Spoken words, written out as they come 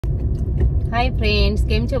Hi friends,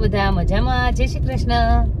 केम छो बधा? मजामां? जय श्री कृष्ण।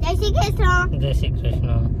 जय श्री कृष्ण। जय श्री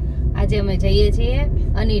कृष्ण। આજે અમે જઈએ છીએ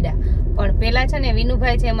અનીડા, પણ પેલા છે ને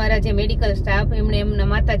વિનુભાઈ છે અમારા જે મેડિકલ સ્ટાફ, એમણે એમના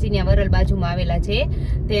માતાજીની વરલ બાજુમાં આવેલા છે,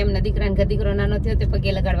 તે એમના દીકરાને દીકરો નાનો થયો તે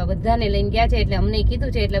પગે લગાડવા બધાને લઈને ગયા છે, એટલે અમને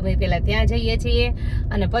કીધું છે એટલે ભાઈ પેલા ત્યાં જઈએ છીએ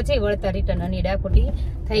અને પછી વળતા રિટર્ન અનીડા ખોટી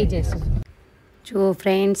થઈ જશું। જો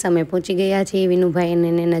ફ્રેન્ડ્સ, અમે પહોંચી ગયા છીએ વિનુભાઈ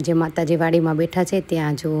અને એના જે માતાજી વાડીમાં બેઠા છે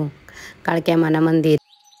ત્યાં જો કાળક્યામાના મંદિર।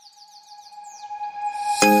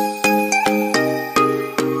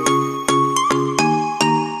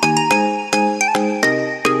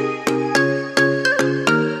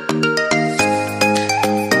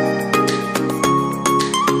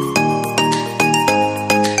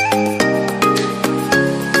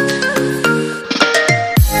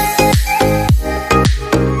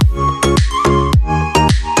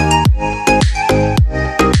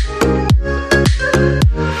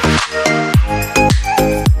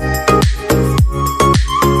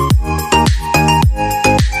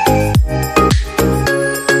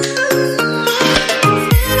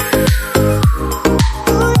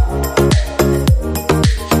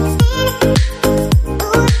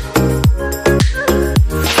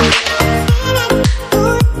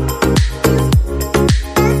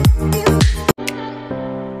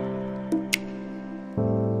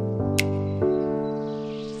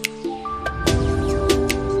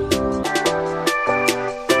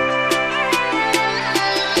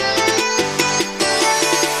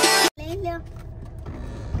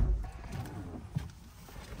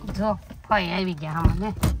 જો ફઈ આવી ગયા આમાં ને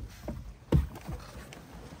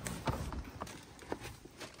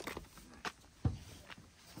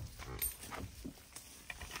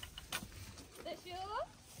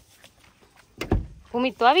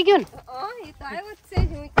ઉમિત તો આવી ગયો ને? એ તો આવ્યો જ છે।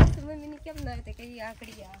 હું કીધું મમ્મીને કેમ ના તે કઈ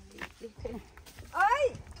આકડી આવી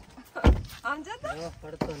ઓય આમ જતો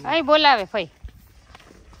આઈ બોલાવે ફઈ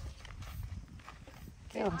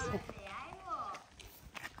કેવો છે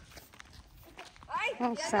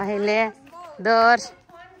સાહેલે દર્શ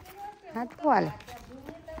હાથ તો હાલે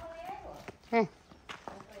હે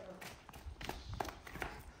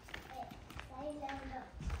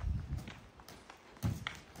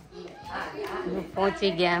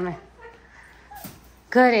પહોંચી ગયા અમે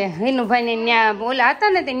ઘરે। વિનુભાઈ ને ન્યા બોલા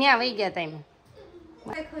હતા ને તે ન્યા વહી ગયા હતા એમ।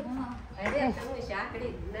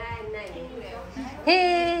 હે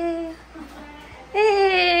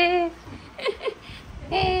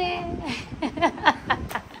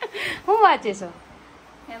હું વાંચે છો?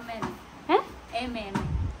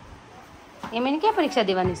 એમએન ક્યાં પરીક્ષા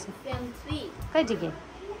દેવાની છે? કઈ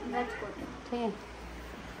જગ્યાએ?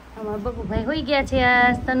 અમારા બબુભાઈ હોઈ ગયા છે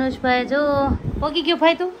આજ। તનુષભાઈ જો પોગી ગયો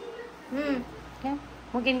ભાઈ તું? કેમ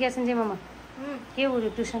મૂકીને ગયા સંજય મામા? કેવું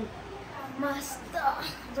રહ્યું ટ્યુશન? મસ્ત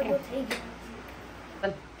બધું થઈ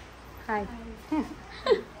ગયું। હાય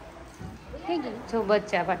થઈ ગયું જો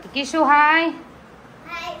બચ્ચા પાટી કિશુ હાય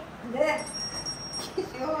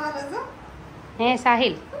હે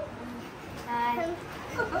સાહિલ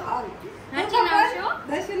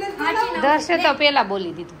દર્શે તો પેલા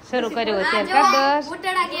બોલી દીધું શરૂ કર્યું અત્યારે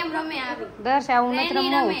દર્શ આવું નથી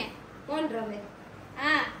રમવું। કોણ રમે?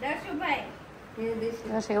 હા દર્શુભાઈ।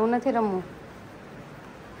 દર્શ એવું નથી રમવું।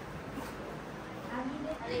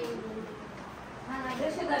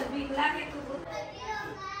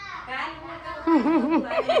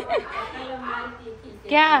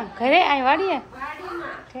 ક્યાં ઘરે અહીં વાડીએ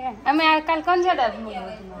અમે કાલ કોણ છે?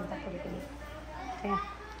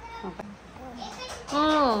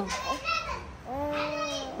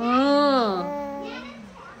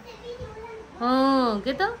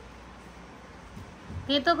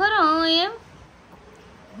 કેતો ખરો એમ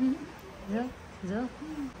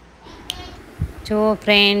જો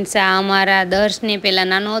ફ્રેન્ડ્સ, આ અમારા દર્શને પેલા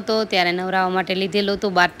નાનો હતો ત્યારે નવડાવવા માટે લીધેલું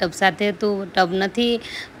હતું, બાથટબ સાથે હતું, ટબ નથી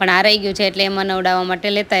પણ આ રહી ગયું છે એટલે એમાં નવડાવવા માટે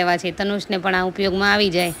લેતા આવ્યા છે। તનુષને પણ આ ઉપયોગમાં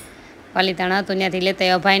આવી જાય। પાલીતાણા હતું ત્યાંથી લેતા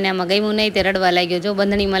આવ્યા। ભાઈને આમાં ગમ્યું નહીં તે રડવા લાગ્યો, જો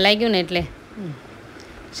બંધણીમાં લાગ્યું ને એટલે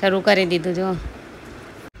શરૂ કરી દીધું।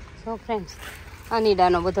 જો ફ્રેન્ડ્સ,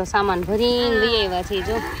 અનીડાનો બધો સામાન ભરીને લઈ આવ્યા છીએ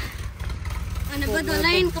જો, અને બધો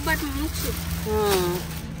લાઈન કબાટમાં મૂકશું।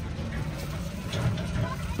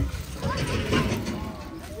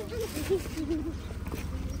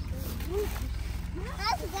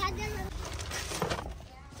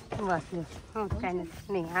 બસ જો હા કાંઈ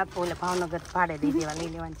નથી નહીં આ તો ઓલે ભાવનગર ભાડે દઈ દેવા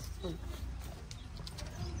લઈ લેવાની।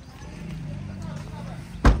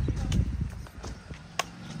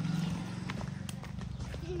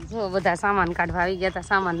 જો બધા સામાન કાઢવા આવી ગયા હતા,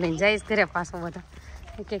 સામાન લઈને જઈશ ઘરે પાછો બધા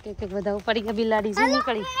એક બધા ઉપાડી ગયા। બિલાડી જો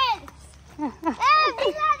નીકળી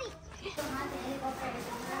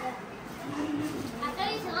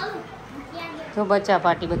જો બચ્ચા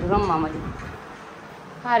પાર્ટી બધું રમવા મળ્યું.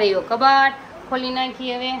 હારે એવો કબાટ ખોલી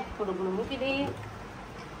નાખી. હવે થોડું ઘણું મૂકી દઈએ.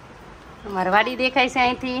 અમારી વાડી દેખાય છે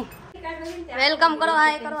અહીંથી. વેલકમ કરો.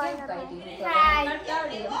 હાય કરો.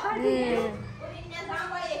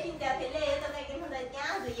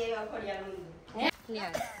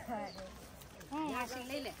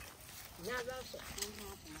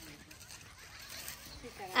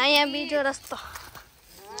 અહીંયા બીજો રસ્તો.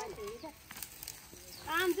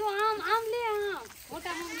 આમ જો આમ આમ લે આમ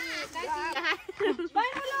મોટા મમ્મી કાકી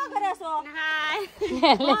પણ લો કરે છો. હાય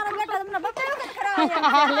મારા બેટા તમને બતાવ્યું કે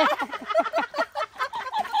કરાવે.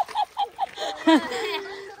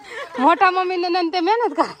 મોટા મમ્મી ને નંતે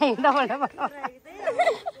મહેનત કરાય ડબલ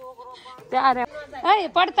ત્યારે એ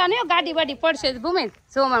પડતા નહીં ગાડી વાડી પડશે ભૂમિ.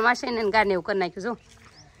 જો અમારા માસી ને ગાડી એવું કરી નાખ્યું. જો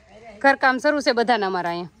ઘરકામ શરૂ છે બધાના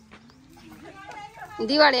અમારા અહીંયા.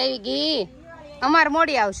 દિવાળી આવી ગઈ. અમારે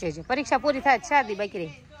મોડી આવશે છે. પરીક્ષા પૂરી થાય 4 દી બાકી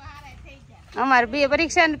રહી. અમારે 2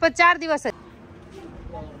 પરીક્ષા ને પછી 4 દિવસ જ.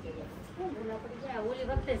 ઓલી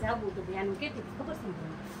વખતે જાવું તો આનું કેટલી ખબર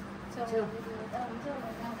છે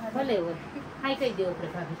ભલે હોય. હાઈ કહી દેવું આપણે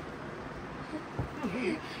ભાભી.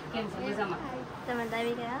 કેમ છે મજામાં? તમે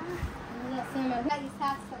દાવી ગયા.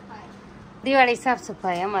 દિવાળી સાફ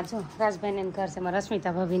સફાઈ અમાર જો રાજભાઈ ને ઘર છે મારા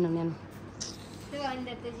રશ્મિતા ભાભીનું ને એનું.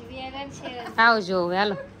 આવજો હવે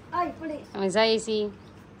હાલો અમે જઈએ છીએ.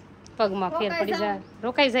 પગમાં ફેર પડી જાય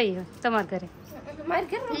રોકાઈ જઈએ તમારા ઘરે.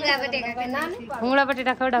 ભૂંગળા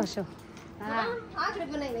બટેટા ખવડાવશો?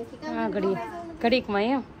 હા ઘડીકમાં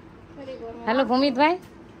એમ. હાલો ભૂમિતભાઈ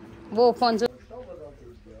બહુ ફોન જો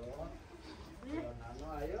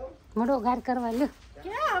મોડો ગાર કરવા લ્યો.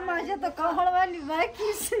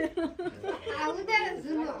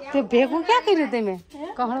 તે ભેગું ક્યાં કર્યું તમે?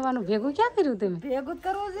 કહળવાનું ભેગું ક્યાં કર્યું તમે? ભેગું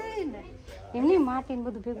કરવું જોઈએ ને. એમની માટી ને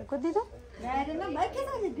બધું ભેગું કરી દીધું.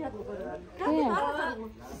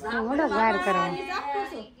 મોડો ગાર કરવા.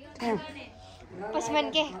 પછી મને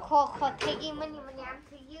કે ખો ખો થઈ ગઈ મને આમ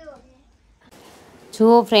થઈ ગયું. જો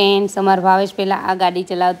ફ્રેન્ડ્સ અમારા ભાવેશ પહેલાં આ ગાડી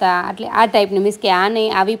ચલાવતા એટલે આ ટાઈપની મીન્સ કે આ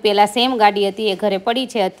નહીં આવી પહેલાં સેમ ગાડી હતી એ ઘરે પડી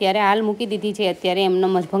છે. અત્યારે હાલ મૂકી દીધી છે. અત્યારે એમનો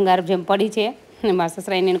ભંગાર જેમ પડી છે. મારા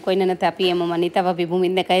સસરાઈને કોઈને નથી આપી. એમ અમારા નીતા ભાભી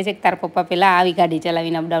ભૂમિને કહે છે કે તારા પપ્પા પહેલાં આવી ગાડી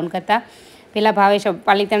ચલાવીને અપડાઉન કરતા. પહેલાં ભાવેશ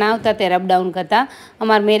પાલીતાણા આવતા ત્યારે અપડાઉન કરતા.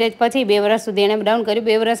 અમારા મેરેજ પછી 2 વર્ષ સુધી એણે અપડાઉન કર્યું.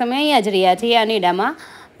 2 વર્ષ અમે અહીંયા જ રહ્યા છીએ અનીડામાં.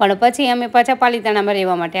 પણ પછી અમે પાછા પાલીતાણામાં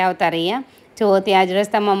રહેવા માટે આવતા રહ્યા. જો ત્યાં જ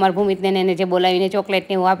રસ્તામાં અમારા ભૂમિતને એને જે બોલાવીને ચોકલેટ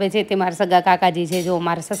ને એવું આપે છે તે મારા સગા કાકાજી છે. જો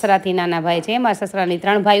મારા સસરાથી નાના ભાઈ છે. મારા સસરાની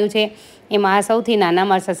 3 ભાઈઓ છે. એમાં આ સૌથી નાના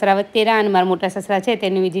મારા સસરા વત્તેરા અને મારા મોટા સસરા છે.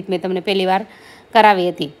 તેની વિઝિટ મેં તમને પહેલી વાર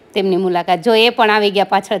કરાવી હતી તેમની મુલાકાત. જો એ પણ આવી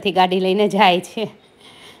ગયા પાછળથી ગાડી લઈને જાય છે.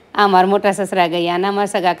 આ મારા મોટા સસરા ગયા. આના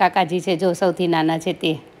મારા સગા કાકાજી છે. જો સૌથી નાના છે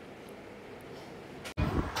તે.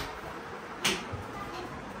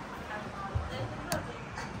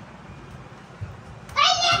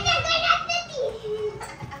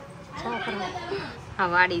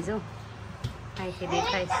 હા વાડી જો અહીંથી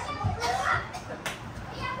દેખાય.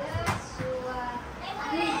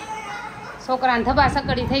 છોકરાને ધબા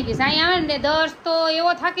સકડી થઈ ગઈ છે. અહીં આવે ને દર્શ તો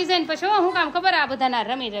એવો થાકી જાય ને પછી શું કામ ખબર આ બધાના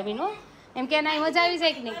રમી રમીનું એમ કે ના મજા આવી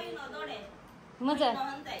જાય કે નહીં? મજા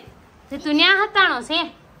તું ન્યા હતાણો છે.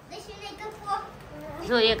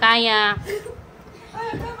 જો એક અહીંયા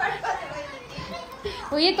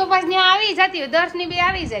એ તો પાછી ત્યાં આવી જતી હોય. દર્શની બે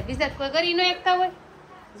આવી જાય. બીજા કોઈ કરી નો એકતા હોય.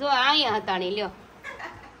 જો અહીંયા હતાણી લ્યો.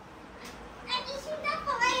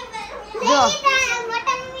 જો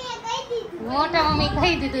મોટા મમ્મી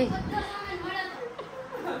કહી દીધું.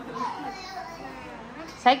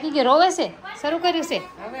 સાયકી કે રોવે છે. શરૂ કર્યું છે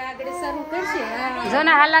હવે આગળ શરૂ કરશે. જો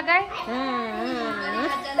ને હાલા ગાય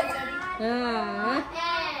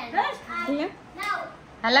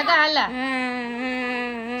હાલા ગા હાલા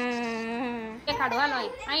દેખાડો. હાલો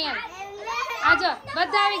અહીંયા આજો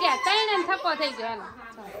બધા આવી ગયા. 3 ને થપ્પો થઈ ગયો. હાલો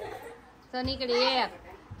તો નીકળી 1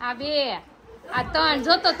 આ 2 આ 3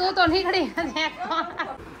 જોતો તું તો નીકળી.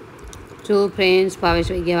 જો ફ્રેન્ડ્સ ભાવેશ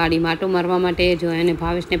વહી ગયા વાડીમાં આટો મારવા માટે. જો એને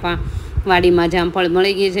ભાવેશને પણ વાડીમાં જામફળ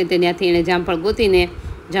મળી ગઈ છે. ત્યાંથી એને જામફળ ગોતીને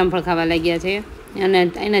જામફળ ખાવા લાગ્યા છે. અને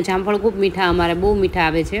એના જામફળ ખૂબ મીઠા અમારે બહુ મીઠા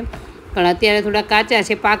આવે છે. પણ અત્યારે થોડા કાચા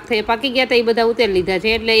છે. પાકી ગયા હતા એ બધા ઉતરી લીધા છે.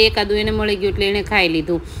 એટલે એકાદું એને મળી ગયું એટલે એને ખાઈ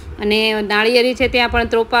લીધું. અને નાળિયેરી છે ત્યાં પણ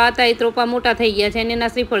ત્રોપા હતા. એ ત્રોપા મોટા થઈ ગયા છે અને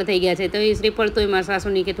એના શ્રીફળ થઈ ગયા છે. તો એ શ્રીફળ તો એમાં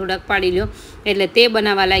સાસુની કે થોડાક પાડી લ્યો એટલે તે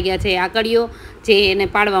બનાવવા લાગ્યા છે. આકડીઓ જે એને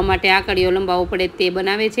પાડવા માટે આકડીઓ લંબાવવો પડે તે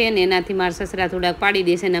બનાવે છે. અને એનાથી મારા સસરા થોડાક પાડી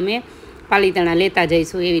દેશે ને અમે પાલીતાણા લેતા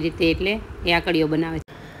જઈશું એવી રીતે. એટલે એ આકડીઓ બનાવે છે.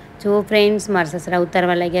 જો ફ્રેન્ડ્સ મારા સસરા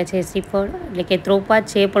ઉતારવા લાગ્યા છે શ્રીફળ. એટલે કે ત્રોપા જ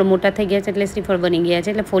છે પણ મોટા થઈ ગયા છે એટલે શ્રીફળ બની ગયા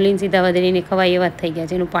છે. એટલે ફોલીને સીધા વધરીને ખવાય એવા જ થઈ ગયા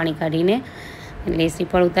છે. એનું પાણી કાઢીને એટલે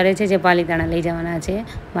શ્રીફળ ઉતારે છે જે પાલીતાણા લઈ જવાના છે.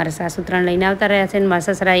 મારા સાસુ 3 લઈને આવતા રહ્યા છે અને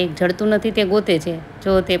મારા સસરા એક જડતું નથી તે ગોતે છે.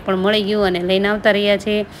 જો તે પણ મળી ગયું અને લઈને આવતા રહ્યા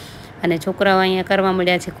છે. અને છોકરાઓ અહીંયા કરવા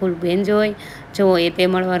મળ્યા છે ખૂબ એન્જોય. જો એ તે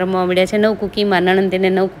રમવા મળ્યા છે નવકુકીમાં. નણંદ તેને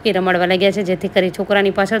નવકુકી રમાડવા લાગ્યા છે જેથી કરી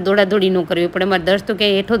છોકરાની પાછળ દોડાદોડી ન કરવી પડે. મારા દર્શ તો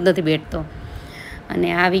ક્યાંય હેઠો જ નથી બેઠતો. અને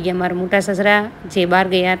આવી ગયા મારા મોટા સસરા જે બહાર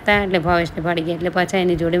ગયા હતા એટલે ભાવેશને પાડી ગયા એટલે પાછા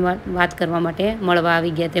એની જોડે વાત કરવા માટે મળવા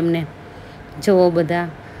આવી ગયા તેમને. જો બધા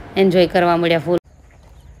એન્જોય કરવા મળ્યા ફૂલ.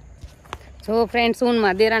 જો ફ્રેન્ડ્સ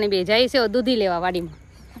ઊનમાં દેરાણી બે જાય છે દૂધી લેવા વાડીમાં.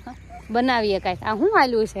 બનાવીએ કાંઈક. આ શું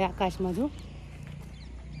આલ્યું છે આકાશમાં? જો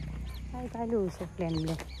કાંઈક આલ્યું છે પ્લેન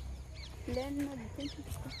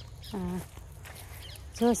હા.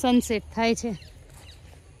 જો સનસેટ થાય છે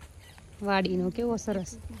વાડીનો કેવો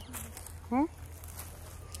સરસ. હે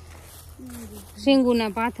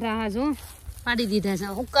શીંગુના પાથરા હા જો પાડી દીધા છે.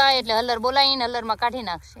 હુકાય એટલે હલર બોલાવીને હલરમાં કાઢી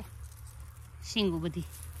નાખશે શીંગુ બધી.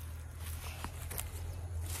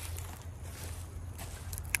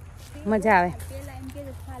 મજા આવે.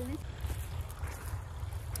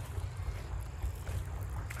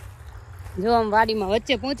 જો આમ વાડીમાં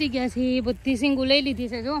વચ્ચે પહોંચી ગયા છે. બધી શીંગુ લઈ લીધી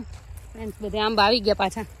છે. જો ફ્રેન્ડ્સ બધે આંબા આવી ગયા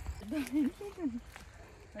પાછા.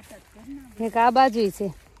 એક આ બાજુ છે.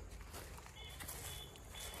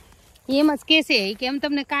 એમ જ કે છે કે એમ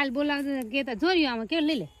તમને કાલ બોલાવતા કહેતા જોર્યું આમાં કેવું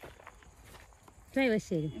લઈ લે જોઈ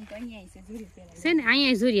વચ્ચે છે ને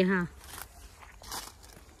અહીંયા જોરીએ. હા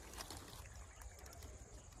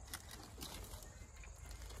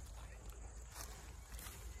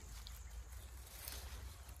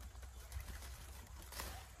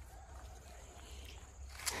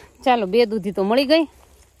ચાલો બે દૂધી તો મળી ગઈ.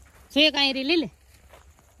 જોઈએ કાંઈ રી લઈ લે.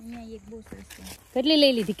 કેટલી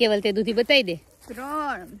લઈ લીધી કેવલ તે દૂધી બતાવી દે.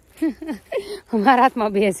 3 મારા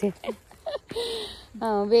હાથમાં 2 છે.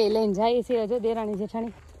 હા 2 લઈને જાય છે. હજુ દેરાણી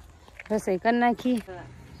જેઠાણી રસોઈ કરી નાખી.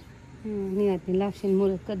 નિરાતની લાપસીને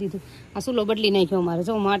મુહૂર્ત કરી દીધું. આ સુલો બદલી નાખ્યો અમારે.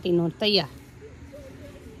 જો માટીનો તૈયાર.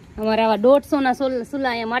 અમારે આવા 150ના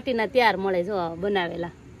સુલા અહીંયા માટીના તૈયાર મળે. જો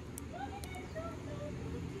બનાવેલા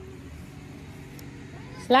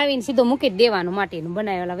લાવીને સીધો મૂકી જ દેવાનું. માટીનું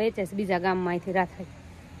બનાવેલા વેચે છે બીજા ગામમાં. અહીંથી રાખે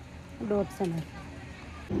 150ના.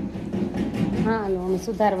 હાલો અમે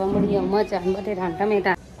સુધારવા મળીએ મરચાં બટેટા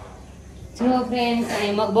ટમેટા. જો ફ્રેન્ડ્સ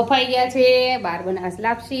અહીં મગ બફાઈ ગયા છે. બહાર બનાવે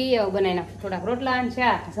લાપસી. હવે બનાવી નાખું થોડાક રોટલા અને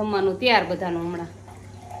શાક. જમવાનું તૈયાર બધાનું. હમણાં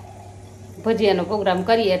ભજીયાનો પ્રોગ્રામ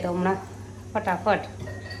કરીએ તો હમણાં ફટાફટ.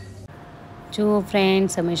 જો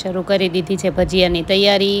ફ્રેન્ડ્સ અમે શરૂ કરી દીધી છે ભજીયાની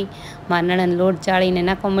તૈયારી. મારા નણંદ લોટ ચાળીને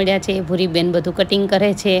નાખવા મળ્યા છે. ભૂરીબેન બધું કટિંગ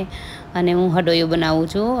કરે છે અને હું હડોયું બનાવું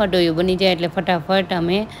છું. હડોયું બની જાય એટલે ફટાફટ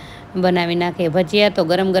અમે બનાવી નાખીએ ભજીયા. તો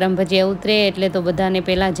ગરમ ગરમ ભજીયા ઉતરે એટલે તો બધાને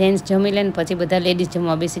પહેલાં જેન્ટ્સ જમી લે ને પછી બધા લેડીઝ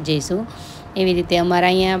જમવા બેસી જઈશું. એવી રીતે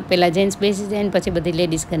અમારા અહીંયા પહેલાં જેન્ટ્સ બેસી જાય ને પછી બધી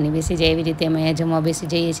લેડીઝ ઘરની બેસી જાય. એવી રીતે અમે અહીંયા જમવા બેસી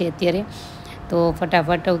જઈએ છીએ અત્યારે. તો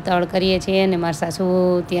ફટાફટ ઉતાવળ કરીએ છીએ. અને મારા સાસુ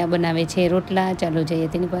ત્યાં બનાવે છે રોટલા. ચાલો જઈએ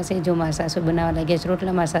તેની પાસે. જો મારા સાસુ બનાવવા લાગ્યા છે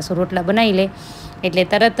રોટલા. મારા સાસુ રોટલા બનાવી લે એટલે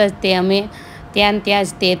તરત જ તે અમે ત્યાં જ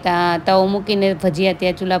તે તવો મૂકીને ભજીયા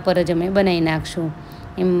ત્યાં ચૂલા પર જ અમે બનાવી નાખશું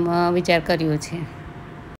એમ વિચાર કર્યો છે.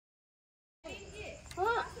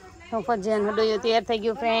 ભજીયાનો હડોયો તૈયાર થઈ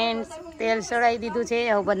ગયું ફ્રેન્ડ્સ. તેલ ચડાવી દીધું છે.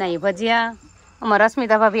 હવે બનાવીએ ભજીયા. અમારા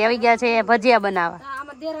રશ્મિતા ભાભી આવી ગયા છે ભજીયા બનાવવા.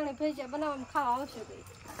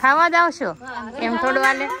 ખાવા જ આવશો? એમ થોડું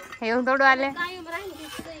હાલે? એવું થોડું હાલે?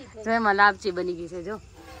 જો એમાં લાપસી બની ગઈ છે. જો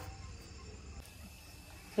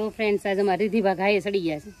ફ્રેન્ડ્સ આજે અમારા રીધિબા ઘાયે સડી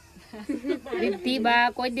ગયા છે. રીધિબા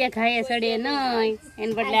કોઈ દે ઘાયે સડે નહીં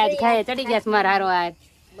એને બદલે આજ ઘાયે ચડી ગયા છે. મારા હારો હાર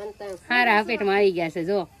હારા હપેટમાં આવી ગયા છે.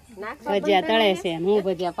 જો ભજીયા તળે છે. હું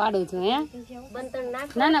ભજીયા પાડું છું. હે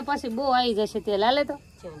ના ના પછી બહુ આવી જશે તેલ. હાલે તો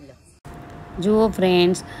જુઓ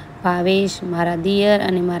ફ્રેન્ડ્સ ભાવેશ મારા દિયર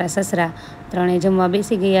અને મારા સસરા ત્રણે જમવા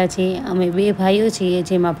બેસી ગયા છે. અમે 2 ભાઈઓ છીએ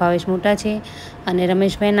જેમાં ભાવેશ મોટા છે અને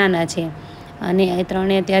રમેશભાઈ નાના છે. અને એ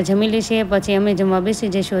ત્રણે અત્યારે જમી લેશે પછી અમે જમવા બેસી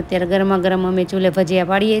જઈશું. અત્યારે ગરમા ગરમ અમે ચૂલે ભજીયા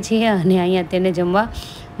પાડીએ છીએ. અને અહીંયા તેને જમવા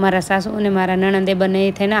મારા સાસુ અને મારા નણંદે બંને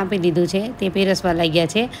થઈને આપી દીધું છે. તે પીરસવા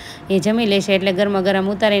લાગ્યા છે. એ જમી લેશે એટલે ગરમા ગરમ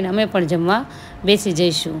ઉતારીને અમે પણ જમવા બેસી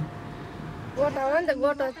જઈશું.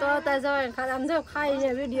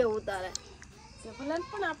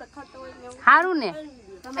 સારું ને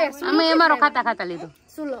અમે અમારો ખાતા ખાતા લીધું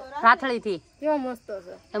રાથળી થી. હું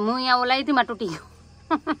અહીંયા લાવી હતી માં તૂટી ગયું.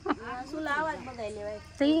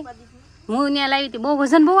 હું અહીંયા લાવી હતી. બહુ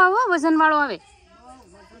વજન બહુ આવે. વજન વાળો આવે.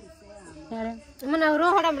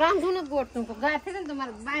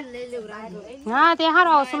 હા તે સારો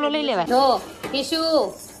આવો સુલો લઈ લેવાય. જો ઈશુ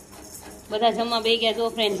બધા જમવા બે ગયા. જો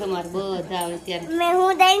ફ્રેન્ડ્સ અમારે બધા અત્યારે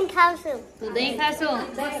હું દહીં ખાવશું. તું દહીં ખાશો?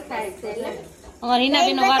 અમારે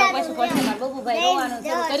હિનાબેનનો વારો પછી પડશે. મારા બબુભાઈ રોવાનું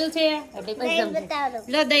શરૂ કર્યું છે એટલે પછી જમશે.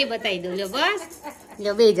 લો દહીં બતાવી દઉં. લો બસ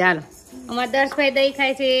લો બે ચાલો. અમારા દર્શભાઈ દહીં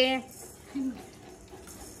ખાય છે.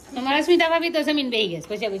 અમારા અસ્મિતા ભાભી તો જમીન બેહી ગયા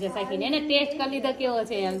પછી બીજા સાકીને એને ટેસ્ટ કરી લીધો કેવો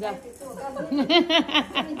છે એમ જો.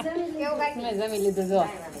 મેં જમી લીધું જો.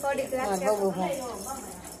 મારા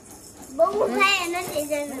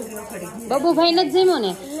બબુભાઈ નથી જમ્યો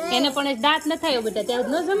ને એને પણ દાંત ન થયો બેટા ત્યાં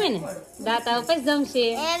ન જમે ને દાંત આવે પછી જમશે.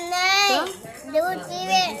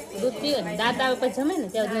 દૂધ પીવે ને દાંત આવે પછી જમે ને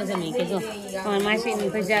ત્યાં ન જમે કે જો માસી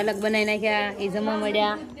ની ભજીયા અલગ બનાવી નાખ્યા એ જમવા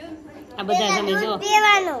મળ્યા. આ બધા જમે જો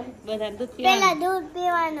બધા દૂધ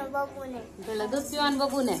પીવાનું પેલા દૂધ પીવાનું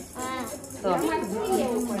બબુને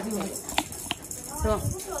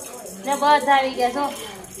તો બધા આવી ગયા છો.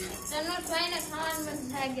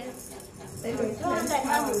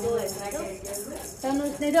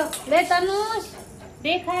 તનુષ ને જો લે તનુષ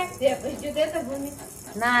દેખાય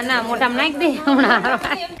ના ના મોઢામાં નાખી દે હમણાં.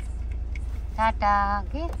 ટાટા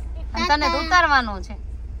કે તને તો ઉતારવાનું છે.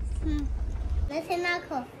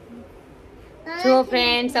 જો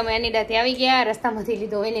ફ્રેન્ડ્સ અમે વેનીલાથી આવી ગયા. રસ્તામાંથી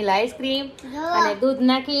લીધો વેનીલા આઈસ્ક્રીમ અને દૂધ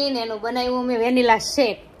નાખીને એનું બનાવ્યું અમે વેનીલા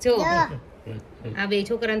શેક. જો આ બે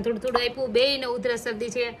છોકરાને થોડું થોડું આપ્યું. બે ને ઉધરસ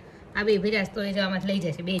શરદી છે. આ બે ભીરાસ તો આમાંથી લઈ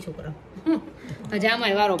જશે બે છોકરા. હજી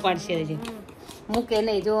આમાં વારો પાડશે હજી મૂકે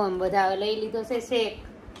નહીં. જો આમ બધા લઈ લીધો છે શેક.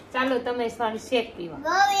 ચાલો તમે શેક પીવા.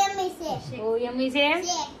 બહુ યમી છે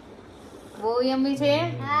બહુ યમી છે.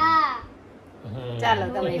 ચાલો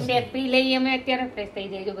તમે શેક પી લઈએ અમે અત્યારે ફ્રેશ થઈ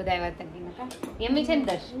જાય. જો બધા આવ્યા યમી છે ને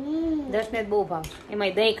દર્શ ને બહુ ભાવ.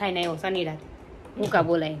 એમાં દહીં ખાઈને આવ્યો શનિ રાત ભૂકા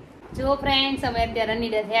બોલાય. જો ફ્રેન્ડ્સ અમે અત્યારે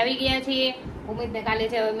અનિડાથી આવી ગયા છીએ. ઉમેદને કાલે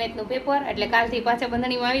છે મેથનું પેપર એટલે કાલથી પાછા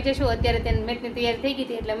બંધણીમાં આવી જશું. અત્યારે તેને મેથની તૈયારી થઈ ગઈ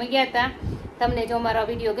હતી એટલે અમે ગયા હતા. તમને જો અમારો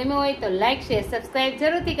વિડીયો ગમ્યો હોય તો લાઈક શેર સબસ્ક્રાઇબ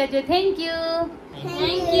જરૂરથી કરજો. Thank you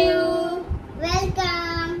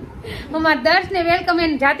welcome. અમારા દર્શને વેલકમ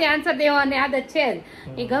એને જાતે આન્સર દેવાની આદત છે.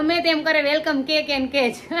 એ ગમે તેમ કરે વેલકમ કે જ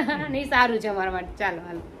નહીં સારું છે અમારા માટે. ચાલો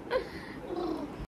હાલો.